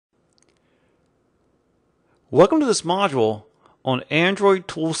Welcome to this module on Android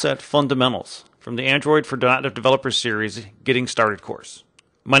Toolset Fundamentals from the Android for .NET Developers series Getting Started course.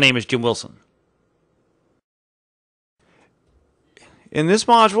 My name is Jim Wilson. In this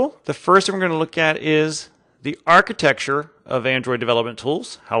module, the first thing we're going to look at is the architecture of Android development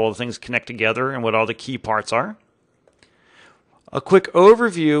tools, how all the things connect together and what all the key parts are. A quick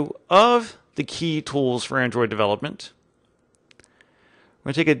overview of the key tools for Android development.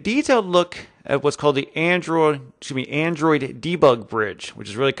 We're going to take a detailed look at what's called the Android debug bridge, which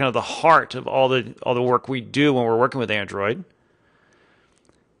is really kind of the heart of all the work we do when we're working with Android.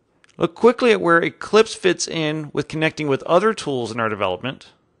 Look quickly at where Eclipse fits in with connecting with other tools in our development.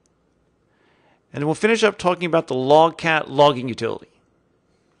 And then we'll finish up talking about the logcat logging utility.